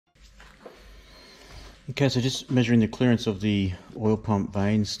Okay, so just measuring the clearance of the oil pump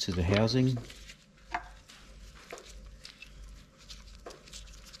vanes to the housing.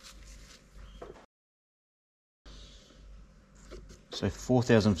 So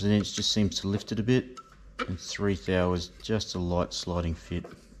 4,000 of an inch just seems to lift it a bit, and 3,000 is just a light sliding fit.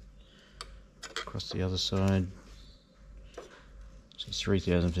 Across the other side, so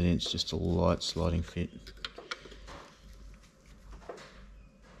 3,000 of an inch, just a light sliding fit.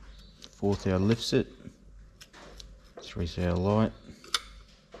 4,000 lifts it, 3,000 light,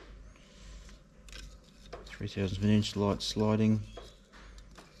 3,000 of an inch light sliding,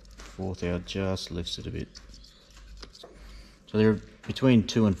 4,000 just lifts it a bit. So there are between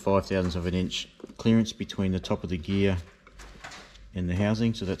 2 and 5 thousandths of an inch clearance between the top of the gear and the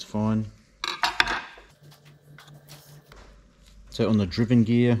housing, so that's fine. So on the driven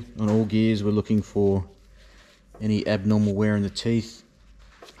gear, on all gears, we're looking for any abnormal wear in the teeth.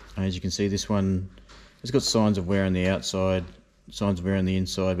 As you can see, this one has got signs of wear on the outside, signs of wear on the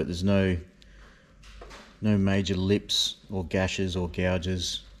inside, but there's no major lips or gashes or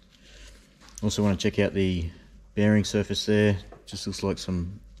gouges. Also want to check out the bearing surface there. Just looks like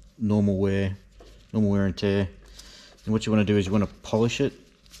some normal wear and tear. And what you want to do is you want to polish it,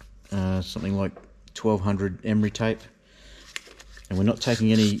 something like 1200 emery tape. And we're not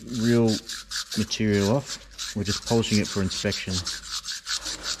taking any real material off, we're just polishing it for inspection.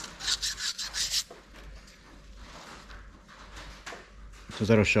 So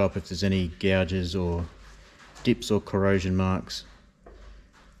that'll show up if there's any gouges or dips or corrosion marks.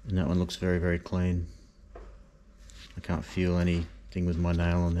 And that one looks very, very clean. I can't feel anything with my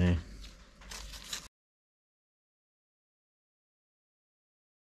nail on there.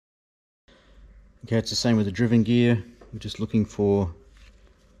 Okay, it's the same with the driven gear. We're just looking for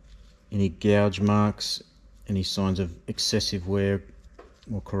any gouge marks, any signs of excessive wear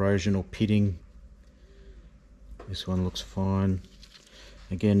or corrosion or pitting. This one looks fine.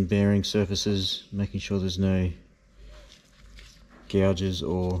 Again, bearing surfaces, making sure there's no gouges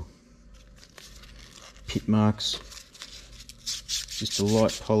or pit marks. Just a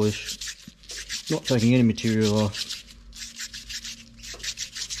light polish, not taking any material off,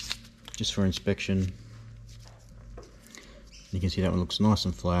 just for inspection. You can see that one looks nice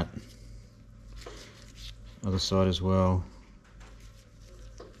and flat. Other side as well.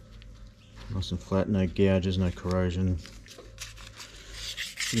 Nice and flat, no gouges, no corrosion.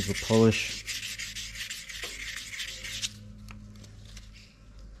 Bit of a polish.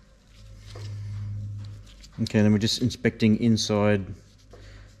 Okay, then we're just inspecting inside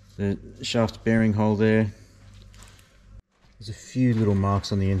the shaft bearing hole there. There's a few little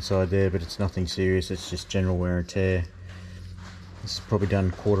marks on the inside there, but it's nothing serious, it's just general wear and tear. This is probably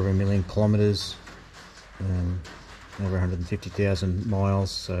done 250,000 kilometers, over 150,000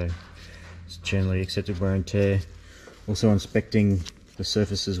 miles, so it's generally accepted wear and tear. Also inspecting the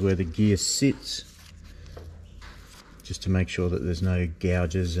surfaces where the gear sits, just to make sure that there's no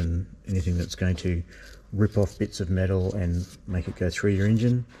gouges and anything that's going to rip off bits of metal and make it go through your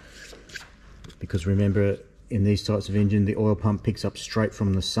engine. Because remember, in these types of engine, the oil pump picks up straight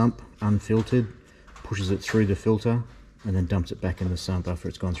from the sump, unfiltered, pushes it through the filter, and then dumps it back in the sump after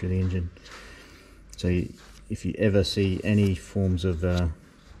it's gone through the engine. So if you ever see any forms of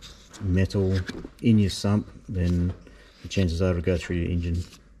metal in your sump, then the chances are it'll go through your engine.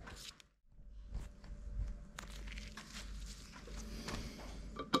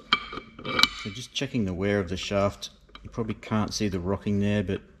 So just checking the wear of the shaft. You probably can't see the rocking there,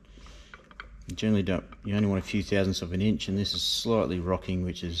 but you generally don't. You only want a few thousandths of an inch, and this is slightly rocking,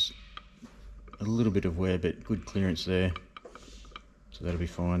 which is a little bit of wear, but good clearance there, so that'll be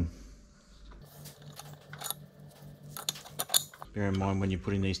fine. Bear in mind when you're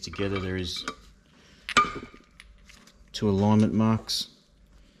putting these together, there is 2 alignment marks.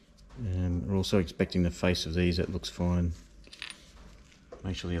 We're also expecting the face of these, that looks fine.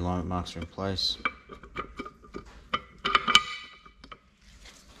 Make sure the alignment marks are in place.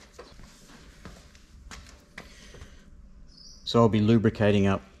 So I'll be lubricating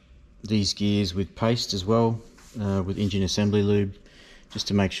up these gears with paste as well, with engine assembly lube, just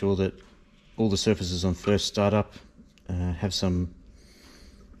to make sure that all the surfaces on first startup have some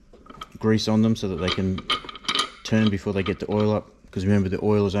grease on them so that they can turn before they get the oil up, because remember, the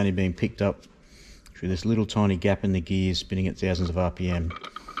oil is only being picked up through this little tiny gap in the gears spinning at thousands of RPM.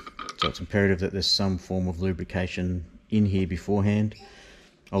 So it's imperative that there's some form of lubrication in here beforehand.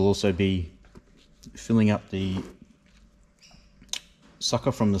 I'll also be filling up the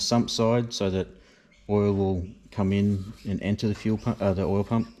sucker from the sump side so that oil will come in and enter the fuel pump, the oil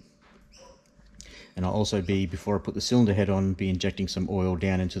pump. And I'll also be, before I put the cylinder head on, be injecting some oil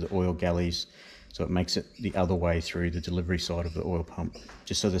down into the oil galleys So it makes it the other way through the delivery side of the oil pump,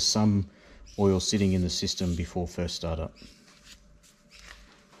 just so there's some oil sitting in the system before first startup.